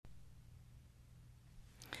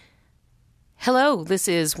Hello, this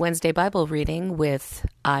is Wednesday Bible Reading with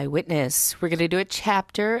Eyewitness. We're going to do a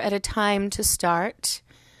chapter at a time to start.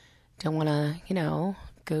 Don't want to,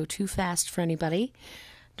 go too fast for anybody.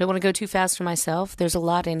 Don't want to go too fast for myself. There's a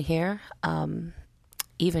lot in here.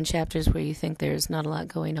 Even chapters where you think there's not a lot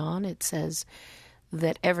going on. It says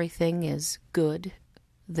that everything is good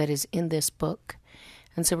that is in this book.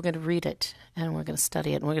 And so we're going to read it, and we're going to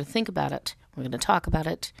study it, and we're going to think about it. We're going to talk about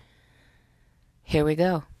it. Here we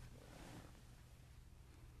go.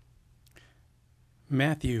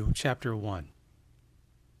 Matthew chapter 1.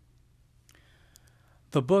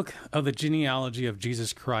 The book of the genealogy of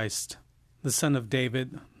Jesus Christ, the son of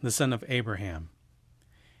David, the son of Abraham.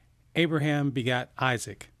 Abraham begat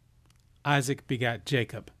Isaac. Isaac begat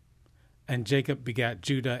Jacob. And Jacob begat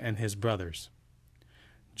Judah and his brothers.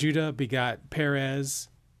 Judah begat Perez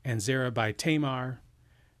and Zerah by Tamar.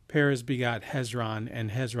 Perez begat Hezron,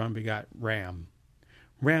 and Hezron begat Ram.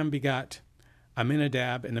 Ram begat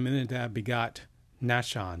Amminadab, and Amminadab begat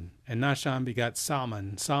Nahshon, and Nahshon begat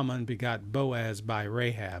Salmon. Salmon begat Boaz by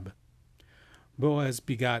Rahab. Boaz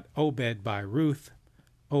begat Obed by Ruth.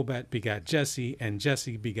 Obed begat Jesse, and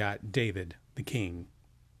Jesse begat David the king.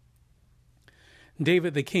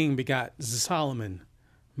 David the king begat Solomon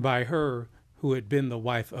by her who had been the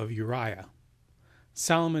wife of Uriah.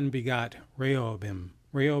 Solomon begat Rehoboam.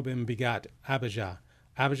 Rehoboam begat Abijah.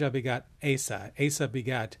 Abijah begat Asa. Asa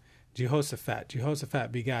begat Jehoshaphat.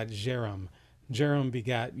 Jehoshaphat begat Jeram. Jeram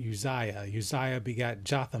begat Uzziah. Uzziah begat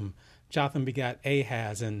Jotham. Jotham begat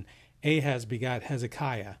Ahaz, and Ahaz begat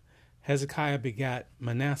Hezekiah. Hezekiah begat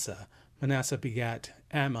Manasseh. Manasseh begat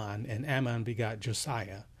Ammon, and Ammon begat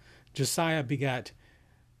Josiah. Josiah begat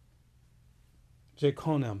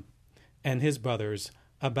Jeconiah and his brothers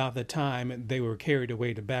about the time they were carried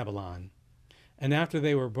away to Babylon. And after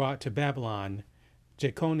they were brought to Babylon,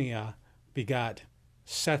 Jeconiah begat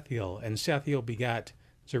Shethiel, and Shethiel begat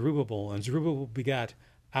Zerubbabel, and Zerubbabel begat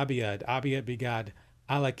Abiad. Abiad begat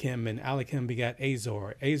Eliakim, and Eliakim begat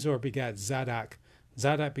Azor. Azor begat Zadok.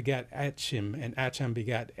 Zadok begat Achim, and Achim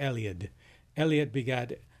begat Eliad. Eliad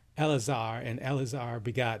begat Eleazar, and Eleazar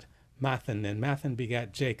begat Mathan, and Mathan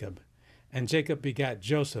begat Jacob. And Jacob begat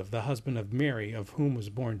Joseph, the husband of Mary, of whom was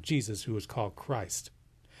born Jesus, who was called Christ.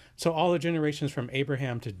 So all the generations from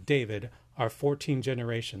Abraham to David are 14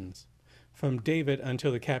 generations. From David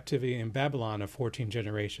until the captivity in Babylon are 14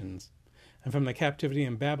 generations. And from the captivity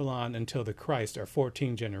in Babylon until the Christ are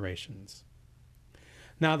 14 generations.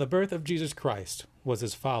 Now the birth of Jesus Christ was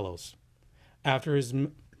as follows. After his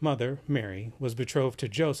mother, Mary, was betrothed to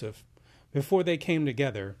Joseph, before they came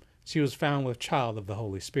together, she was found with child of the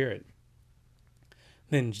Holy Spirit.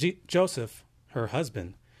 Then Joseph, her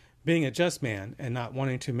husband, being a just man and not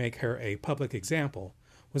wanting to make her a public example,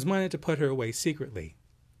 was minded to put her away secretly.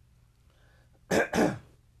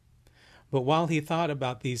 But while he thought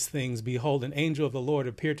about these things, behold, an angel of the Lord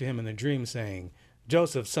appeared to him in a dream, saying,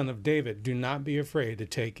 Joseph, son of David, do not be afraid to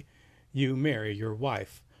take you Mary, your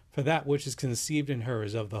wife, for that which is conceived in her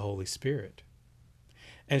is of the Holy Spirit.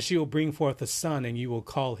 And she will bring forth a son, and you will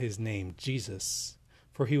call his name Jesus,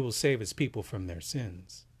 for he will save his people from their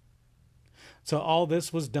sins. So all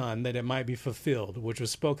this was done that it might be fulfilled, which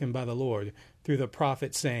was spoken by the Lord through the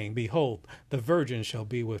prophet, saying, Behold, the virgin shall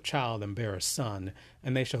be with child and bear a son,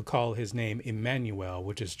 and they shall call his name Emanuel,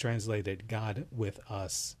 which is translated God with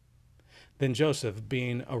us. Then Joseph,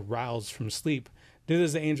 being aroused from sleep, did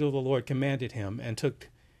as the angel of the Lord commanded him, and took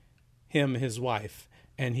him his wife,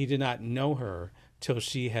 and he did not know her till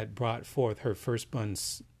she had brought forth her firstborn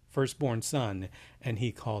son, and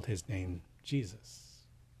he called his name Jesus.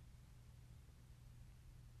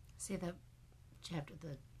 Say the chapter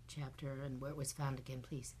and where it was found again,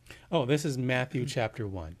 please. Oh, this is Matthew chapter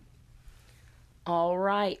 1. All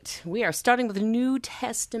right. We are starting with the New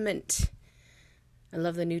Testament. I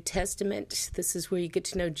love the New Testament. This is where you get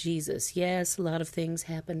to know Jesus. Yes, a lot of things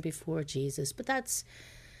happened before Jesus, but that's,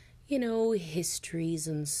 histories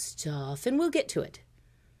and stuff. And we'll get to it.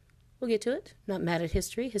 Not mad at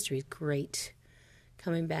history. History is great.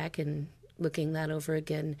 Coming back and looking that over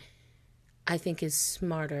again, I think is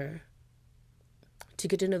smarter to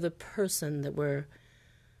get to know the person that we're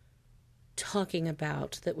talking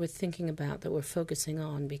about, that we're thinking about, that we're focusing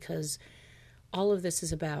on, because all of this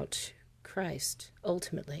is about Christ,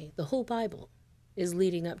 ultimately. The whole Bible is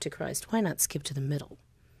leading up to Christ. Why not skip to the middle,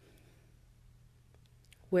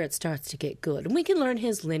 where it starts to get good? And we can learn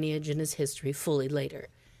his lineage and his history fully later.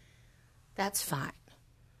 That's fine.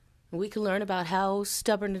 We can learn about how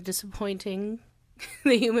stubborn and disappointing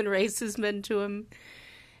the human race has been to him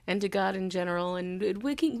and to God in general, and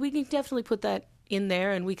we can definitely put that in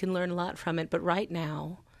there, and we can learn a lot from it. But right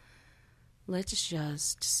now, let's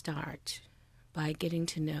just start by getting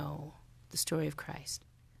to know the story of Christ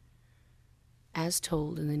as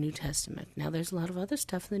told in the New Testament. Now, there's a lot of other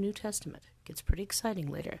stuff in the New Testament. It gets pretty exciting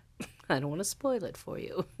later. I don't want to spoil it for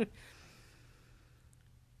you.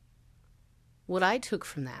 What I took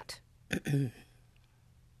from that,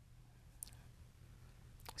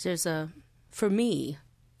 for me,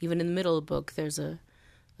 even in the middle of the book, there's a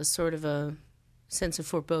sort of a sense of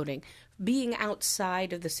foreboding. Being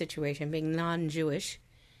outside of the situation, being non-Jewish,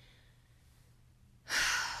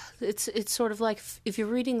 it's sort of like if you're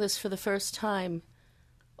reading this for the first time,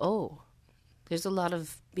 oh, there's a lot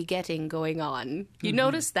of begetting going on. You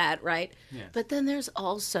notice that, right? Yes. But then there's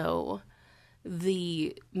also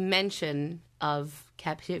the mention of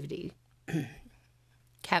captivity.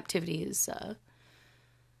 Captivity is a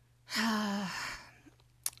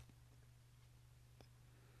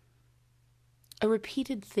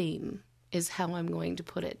repeated theme is how I'm going to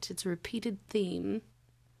put it. It's a repeated theme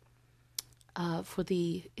for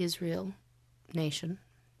the Israel nation.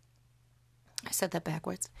 I said that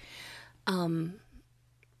backwards.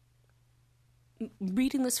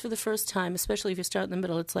 Reading this for the first time, especially if you start in the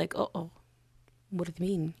middle, it's like, oh, what do they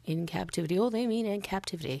mean in captivity? Oh, they mean in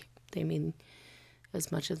captivity. They mean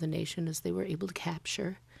as much of the nation as they were able to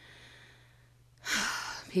capture.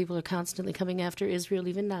 People are constantly coming after Israel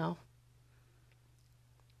even now.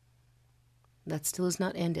 That still is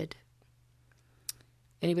not ended.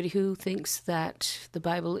 Anybody who thinks that the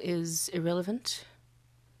Bible is irrelevant,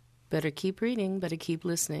 better keep reading, better keep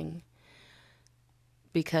listening.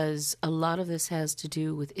 Because a lot of this has to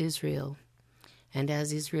do with Israel. And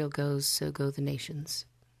as Israel goes, so go the nations.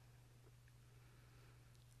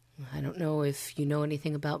 I don't know if you know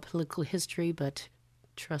anything about political history, but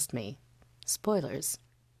trust me, spoilers.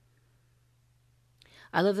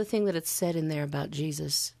 I love the thing that it's said in there about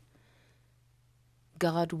Jesus.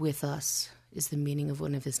 God with us is the meaning of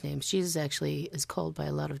one of his names. Jesus actually is called by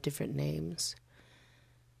a lot of different names.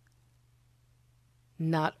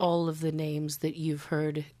 Not all of the names that you've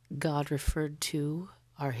heard God referred to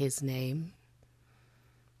are his name.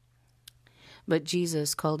 But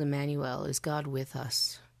Jesus, called Emanuel, is God with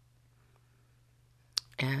us.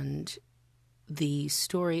 And the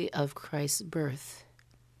story of Christ's birth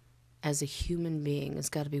as a human being has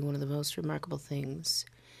got to be one of the most remarkable things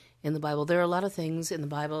in the Bible. There are a lot of things in the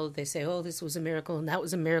Bible. They say, oh, this was a miracle, and that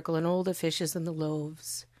was a miracle, and all the fishes and the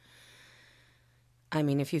loaves. I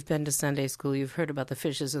mean, if you've been to Sunday school, you've heard about the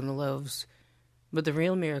fishes and the loaves. But the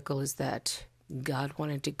real miracle is that God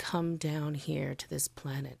wanted to come down here to this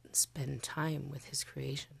planet and spend time with his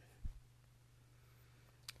creation.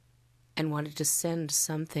 And wanted to send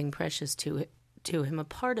something precious to him, a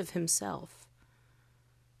part of himself,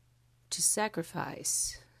 to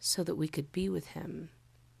sacrifice so that we could be with him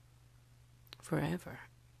forever.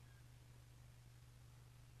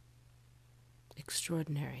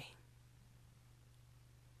 Extraordinary.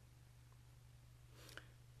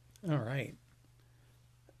 All right.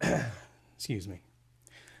 Excuse me.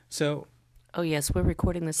 So. Oh, yes, we're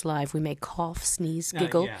recording this live. We may cough, sneeze,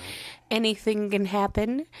 giggle. Yeah. Anything can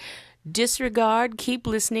happen. Disregard. Keep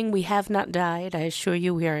listening. We have not died. I assure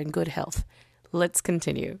you we are in good health. Let's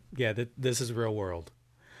continue. Yeah, this is real world.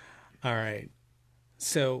 All right.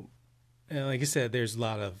 So, like I said, there's a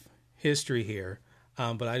lot of history here,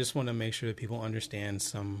 but I just want to make sure that people understand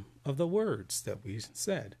some of the words that we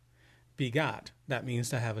said. Begot, that means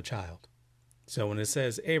to have a child. So when it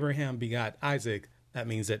says Abraham begot Isaac, that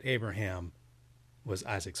means that Abraham was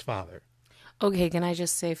Isaac's father. Okay, can I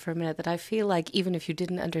just say for a minute that I feel like even if you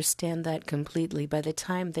didn't understand that completely, by the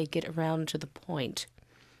time they get around to the point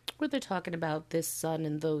where they're talking about this son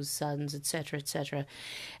and those sons, etc.,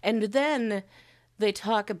 and then they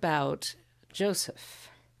talk about Joseph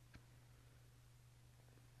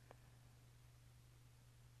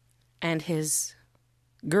and his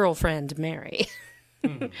girlfriend Mary.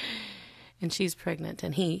 And she's pregnant,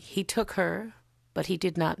 and he took her, but he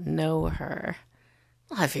did not know her.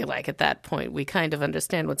 I feel like at that point we kind of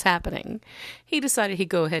understand what's happening. He decided he'd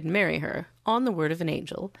go ahead and marry her on the word of an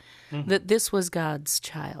angel, that this was God's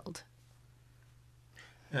child.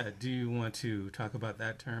 Do you want to talk about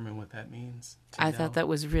that term and what that means? I thought that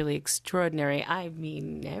was really extraordinary. I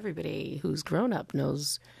mean, everybody who's grown up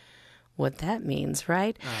knows what that means,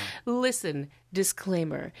 right? Listen,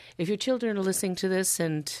 disclaimer. If your children are listening to this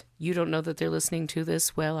and you don't know that they're listening to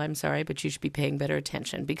this, well, I'm sorry, but you should be paying better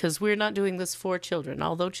attention because we're not doing this for children,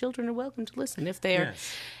 although children are welcome to listen if they are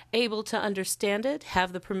able to understand it,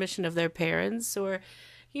 have the permission of their parents, or,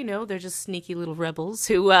 you know, they're just sneaky little rebels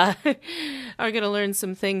who are going to learn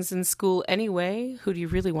some things in school anyway. Who do you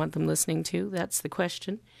really want them listening to? That's the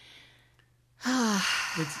question.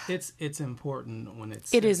 It's important when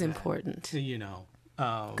it's It is important. You know.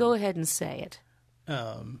 Go ahead and say it.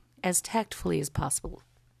 As tactfully as possible.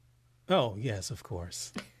 Oh, yes, of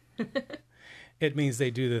course. It means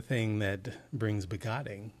they do the thing that brings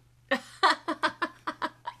begetting.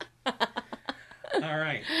 All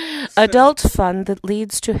right. Adult fun that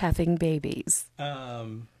leads to having babies.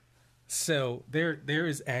 So there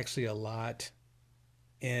is actually a lot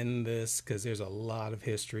in this because there's a lot of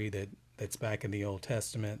history that's back in the Old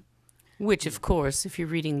Testament. Which, of course, if you're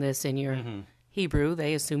reading this in your Hebrew,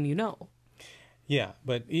 they assume you know. Yeah,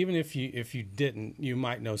 but even if you didn't, you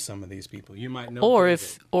might know some of these people. You might know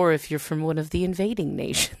David. David. If you're from one of the invading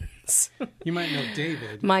nations. You might know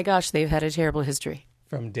David. My gosh, they've had a terrible history.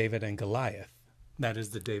 From David and Goliath. That is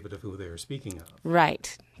the David of who they were speaking of.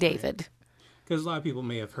 Right, David. Because a lot of people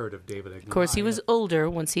may have heard of David and Goliath. Of course, he was older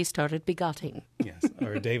once he started begetting. Yes,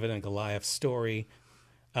 or David and Goliath's story.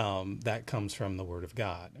 That comes from the Word of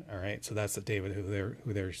God. All right, so that's the David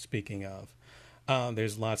who they're speaking of.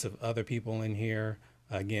 There's lots of other people in here.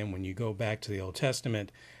 Again, when you go back to the Old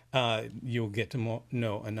Testament, you'll get to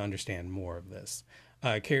know and understand more of this.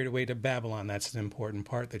 Carried away to Babylon, that's an important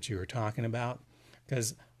part that you were talking about.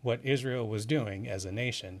 Because what Israel was doing as a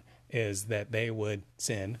nation is that they would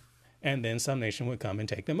sin, and then some nation would come and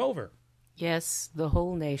take them over. Yes, the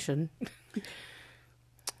whole nation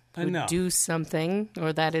would do something,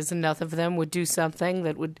 or that is enough of them would do something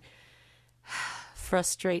that would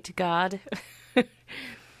frustrate God.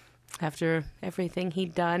 After everything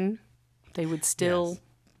he'd done, they would still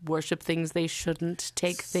worship things they shouldn't,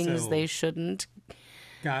 take things they shouldn't,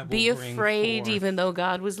 be afraid, even though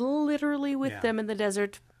God was literally with them in the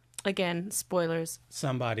desert. Again, spoilers.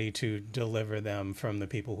 Somebody to deliver them from the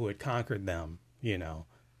people who had conquered them,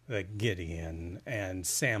 like Gideon and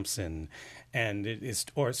Samson. And it's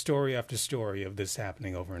story after story of this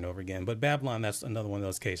happening over and over again. But Babylon, that's another one of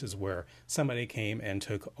those cases where somebody came and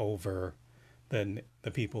took over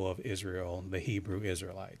the people of Israel, the Hebrew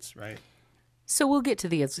Israelites, right? So we'll get to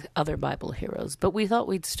the other Bible heroes, but we thought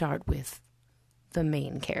we'd start with the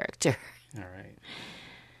main character. All right.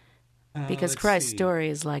 Because Christ's story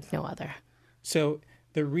is like no other. So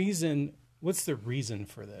what's the reason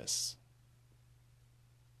for this?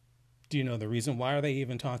 Do you know the reason? Why are they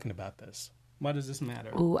even talking about this? Why does this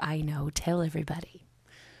matter? Oh, I know. Tell everybody.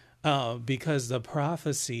 Because the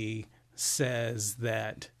prophecy says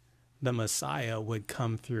that the Messiah would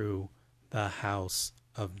come through the house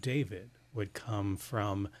of David, would come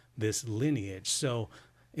from this lineage. So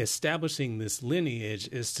establishing this lineage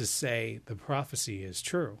is to say the prophecy is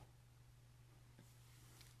true.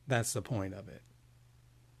 That's the point of it.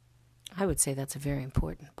 I would say that's a very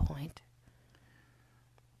important point.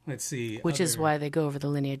 Let's see. Which is why they go over the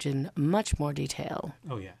lineage in much more detail.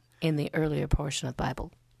 Oh, yeah. In the earlier portion of the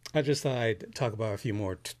Bible. I just thought I'd talk about a few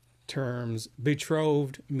more terms.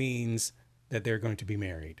 Betrothed means that they're going to be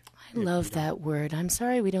married. I love that word. I'm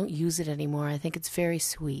sorry we don't use it anymore. I think it's very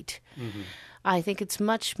sweet. Mm-hmm. I think it's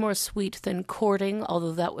much more sweet than courting,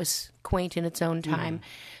 although that was quaint in its own time.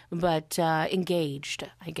 Mm-hmm. But engaged,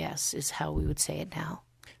 I guess, is how we would say it now.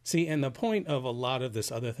 See, and the point of a lot of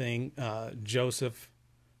this other thing, Joseph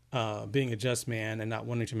being a just man and not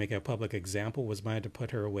wanting to make a public example was meant to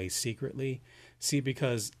put her away secretly. See,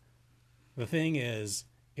 because the thing is,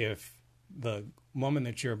 if the woman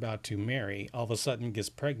that you're about to marry all of a sudden gets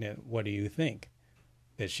pregnant, what do you think?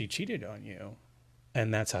 That she cheated on you.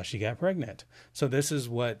 And that's how she got pregnant. So this is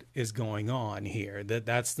what is going on here.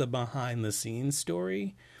 That's the behind the scenes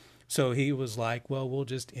story. So he was like, well, we'll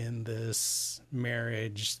just end this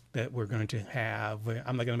marriage that we're going to have.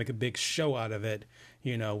 I'm not going to make a big show out of it.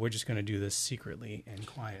 We're just going to do this secretly and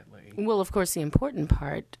quietly. Well, of course, the important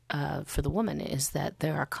part for the woman is that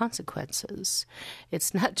there are consequences.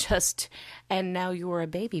 It's not just, and now you're a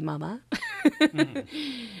baby mama.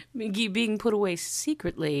 Mm-hmm. Being put away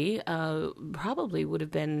secretly probably would have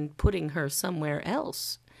been putting her somewhere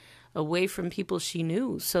else, away from people she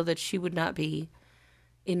knew, so that she would not be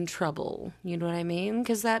in trouble. You know what I mean?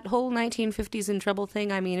 Because that whole 1950s in trouble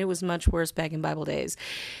thing, it was much worse back in Bible days.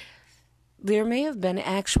 There may have been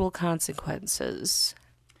actual consequences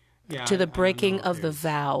to the breaking of the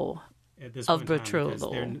vow of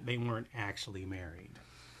betrothal. They weren't actually married,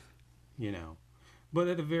 But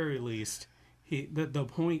at the very least, the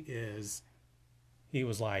point is, he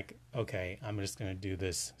was like, okay, I'm just going to do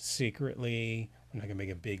this secretly. I'm not going to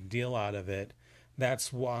make a big deal out of it.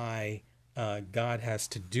 That's why God has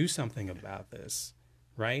to do something about this,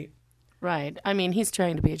 right? Right. He's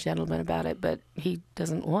trying to be a gentleman about it, but he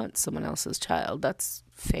doesn't want someone else's child. That's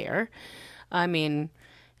fair. You know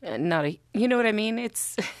what I mean?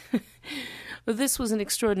 It's But this was an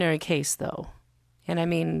extraordinary case, though. And I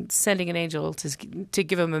mean, sending an angel to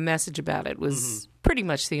give him a message about it was pretty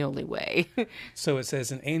much the only way. So it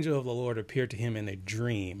says, an angel of the Lord appeared to him in a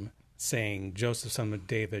dream, saying, Joseph, son of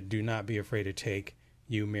David, do not be afraid to take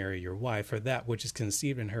you Mary, your wife, for that which is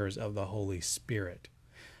conceived in her is of the Holy Spirit.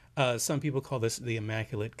 Some people call this the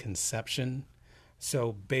Immaculate Conception.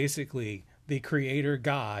 So basically, the Creator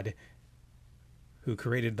God who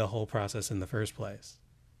created the whole process in the first place,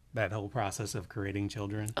 that whole process of creating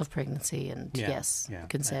children. Of pregnancy and,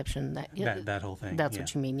 conception. That whole thing. That's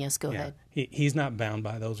what you mean. Yes, go ahead. He's not bound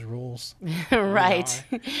by those rules. Right.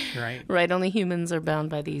 Right. Right. Only humans are bound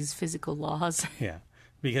by these physical laws. Yeah.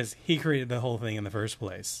 Because he created the whole thing in the first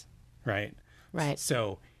place. Right. Right.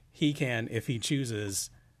 So he can, if he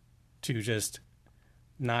chooses to just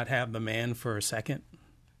not have the man for a second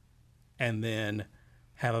and then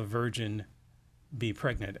have a virgin be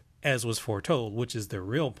pregnant, as was foretold, which is the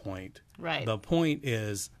real point. Right. The point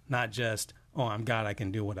is not just, oh, I'm God, I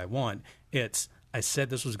can do what I want. It's, I said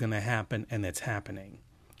this was going to happen, and it's happening.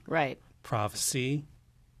 Right. Prophecy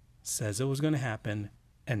says it was going to happen,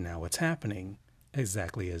 and now it's happening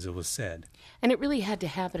exactly as it was said. And it really had to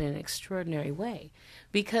happen in an extraordinary way,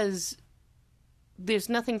 because there's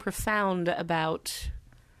nothing profound about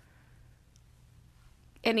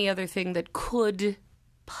any other thing that could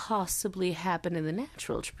possibly happen in the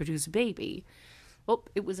natural to produce a baby. Oh,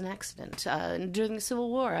 it was an accident. During the Civil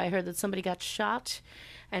War, I heard that somebody got shot,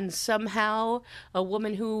 and somehow a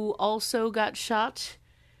woman who also got shot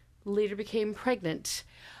later became pregnant.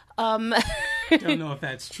 Don't know if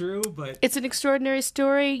that's true, but it's an extraordinary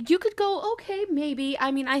story. You could go, okay, maybe.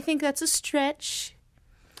 I mean, I think that's a stretch.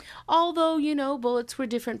 Although, bullets were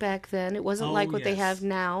different back then. It wasn't like what they have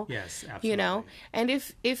now. Yes, absolutely. And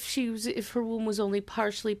if her womb was only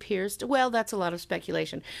partially pierced, well, that's a lot of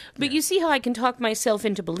speculation. But you see how I can talk myself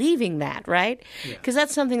into believing that, right? Because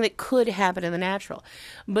that's something that could happen in the natural.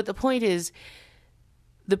 But the point is,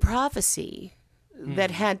 the prophecy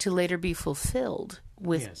that had to later be fulfilled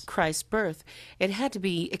with Christ's birth, it had to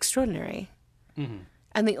be extraordinary.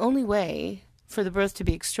 And the only way for the birth to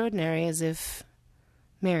be extraordinary is if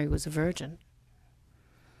Mary was a virgin.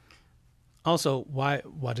 Also, why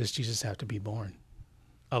does Jesus have to be born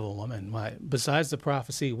of a woman? Why, besides the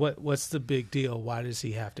prophecy, what's the big deal? Why does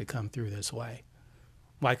he have to come through this way?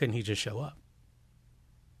 Why couldn't he just show up?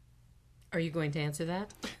 Are you going to answer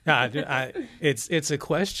that? It's a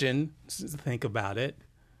question. Think about it.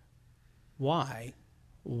 Why?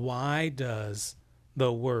 Why does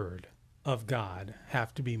the Word of God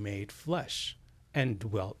have to be made flesh and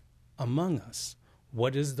dwelt among us?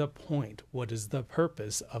 What is the point? What is the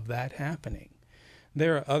purpose of that happening?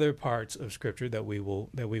 There are other parts of Scripture that we will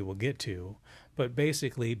get to, but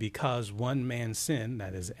basically because one man sinned,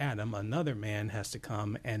 that is Adam, another man has to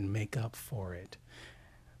come and make up for it.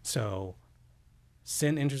 So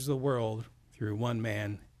sin enters the world through one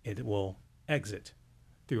man, it will exit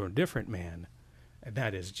through a different man, and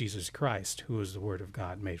that is Jesus Christ, who is the Word of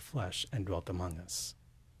God made flesh and dwelt among us.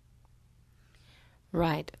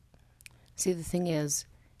 Right. See, the thing is,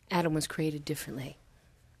 Adam was created differently.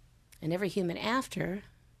 And every human after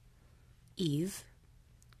Eve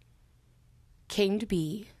came to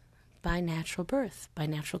be by natural birth, by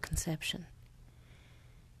natural conception.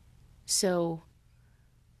 So,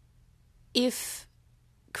 if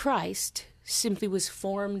Christ simply was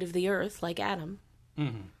formed of the earth like Adam,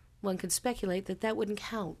 one could speculate that that wouldn't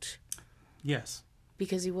count. Yes.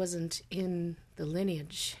 Because he wasn't in the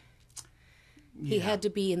lineage. He had to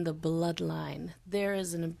be in the bloodline. There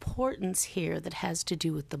is an importance here that has to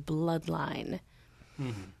do with the bloodline.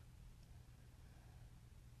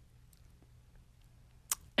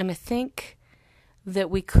 And I think that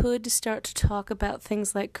we could start to talk about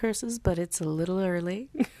things like curses, but it's a little early.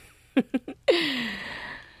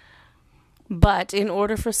 But in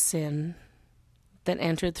order for sin that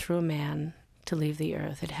entered through a man to leave the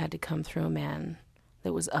earth, it had to come through a man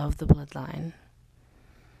that was of the bloodline.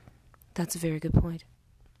 That's a very good point.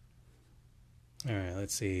 All right,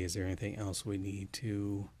 let's see. Is there anything else we need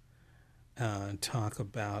to talk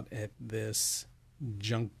about at this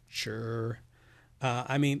juncture?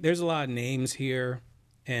 I mean, there's a lot of names here,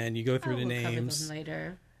 and you go through the names. Cover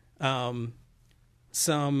them later.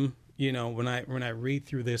 Some, when I read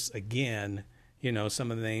through this again,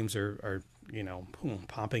 some of the names are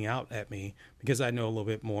popping out at me because I know a little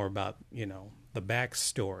bit more about, the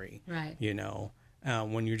backstory. Right.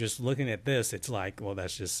 When you're just looking at this, it's like, well,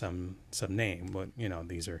 that's just some name. But,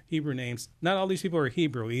 these are Hebrew names. Not all these people are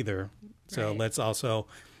Hebrew either. So let's also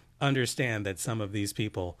understand that some of these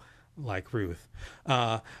people, like Ruth,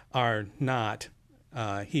 are not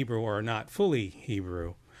Hebrew or not fully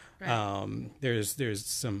Hebrew. Right. There's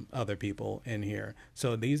some other people in here.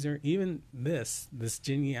 So these are even this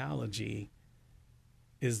genealogy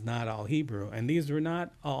is not all Hebrew, and these were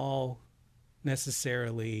not all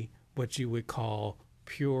necessarily what you would call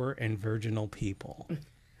pure and virginal people.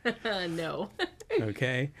 No.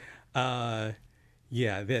 Okay. There's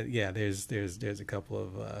a couple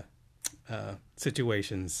of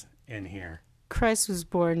situations in here. Christ was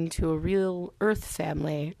born to a real earth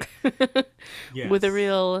family Yes. with a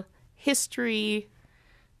real history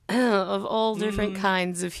of all different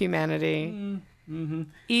kinds of humanity. Mm-hmm.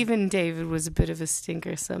 Even David was a bit of a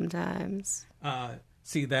stinker sometimes.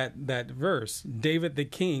 See that verse, David the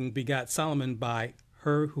king begot Solomon by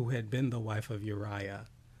her who had been the wife of Uriah.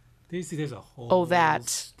 There's a whole.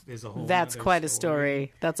 That's other quite a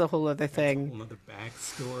story. That's a whole other thing. That's a whole other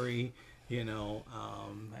backstory.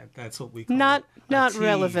 That's what we call not tease.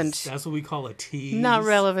 relevant. That's what we call a tease. Not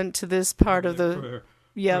relevant to this part of the. For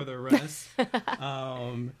Yep. the rest.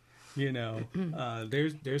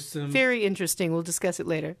 There's some Very interesting. We'll discuss it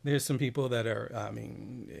later. There's some people that are. I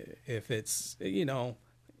mean, if it's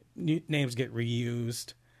names get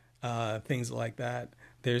reused, things like that.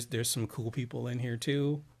 There's some cool people in here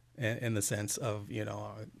too, in the sense of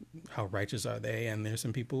how righteous are they, and there's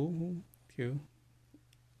some people who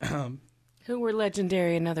were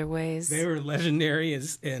legendary in other ways. They were legendary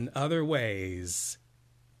in other ways.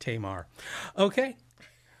 Tamar. Okay.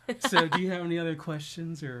 So do you have any other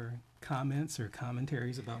questions or comments or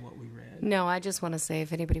commentaries about what we read? No, I just want to say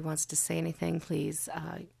if anybody wants to say anything, please,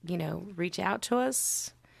 reach out to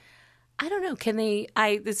us. I don't know. Can they?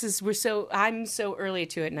 I'm so early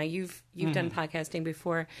to it now. You've done podcasting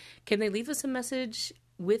before. Can they leave us a message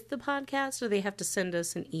with the podcast, or they have to send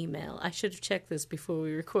us an email? I should have checked this before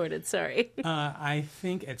we recorded. Sorry. I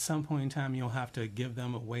think at some point in time you'll have to give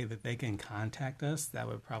them a way that they can contact us. That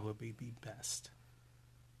would probably be best.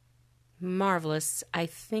 Marvelous. I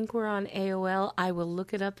think we're on AOL. I will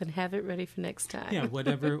look it up and have it ready for next time. Yeah,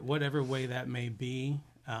 whatever way that may be.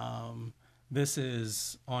 This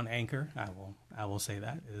is on Anchor. I will say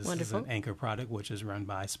that. This Wonderful. is an Anchor product, which is run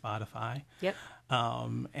by Spotify. Yep.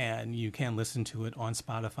 And you can listen to it on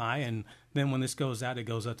Spotify. And then when this goes out, it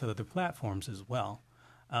goes up to other platforms as well.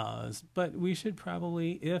 But we should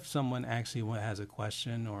probably, if someone actually has a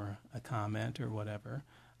question or a comment or whatever,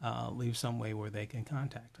 leave some way where they can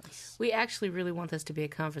contact us. We actually really want this to be a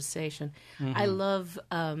conversation. Mm-hmm.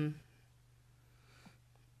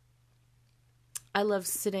 I love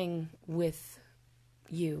sitting with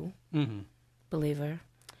you, believer,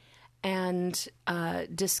 and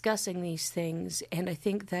discussing these things. And I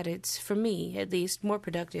think that it's, for me at least, more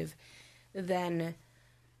productive than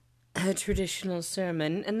a traditional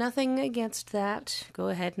sermon. And nothing against that. Go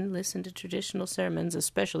ahead and listen to traditional sermons,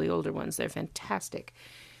 especially older ones. They're fantastic.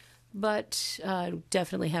 But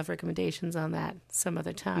definitely have recommendations on that some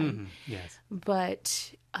other time. Yes.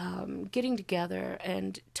 But getting together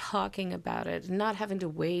and talking about it, and not having to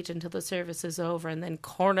wait until the service is over and then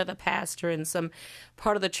corner the pastor in some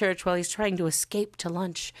part of the church while he's trying to escape to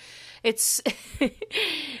lunch. This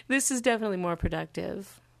is definitely more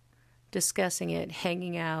productive. Discussing it,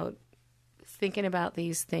 hanging out, thinking about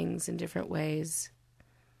these things in different ways.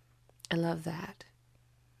 I love that.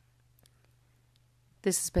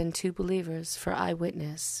 This has been Two Believers for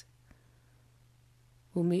Eyewitness.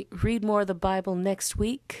 We'll read more of the Bible next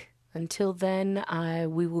week. Until then,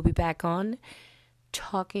 we will be back on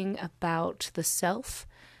talking about the self,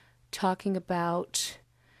 talking about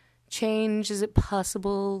change. Is it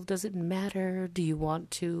possible? Does it matter? Do you want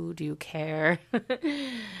to? Do you care?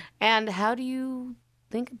 And how do you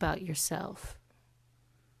think about yourself?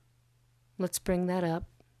 Let's bring that up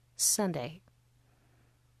Sunday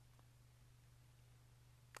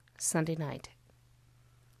night.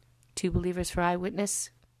 Two Believers for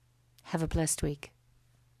Eyewitness. Have a blessed week.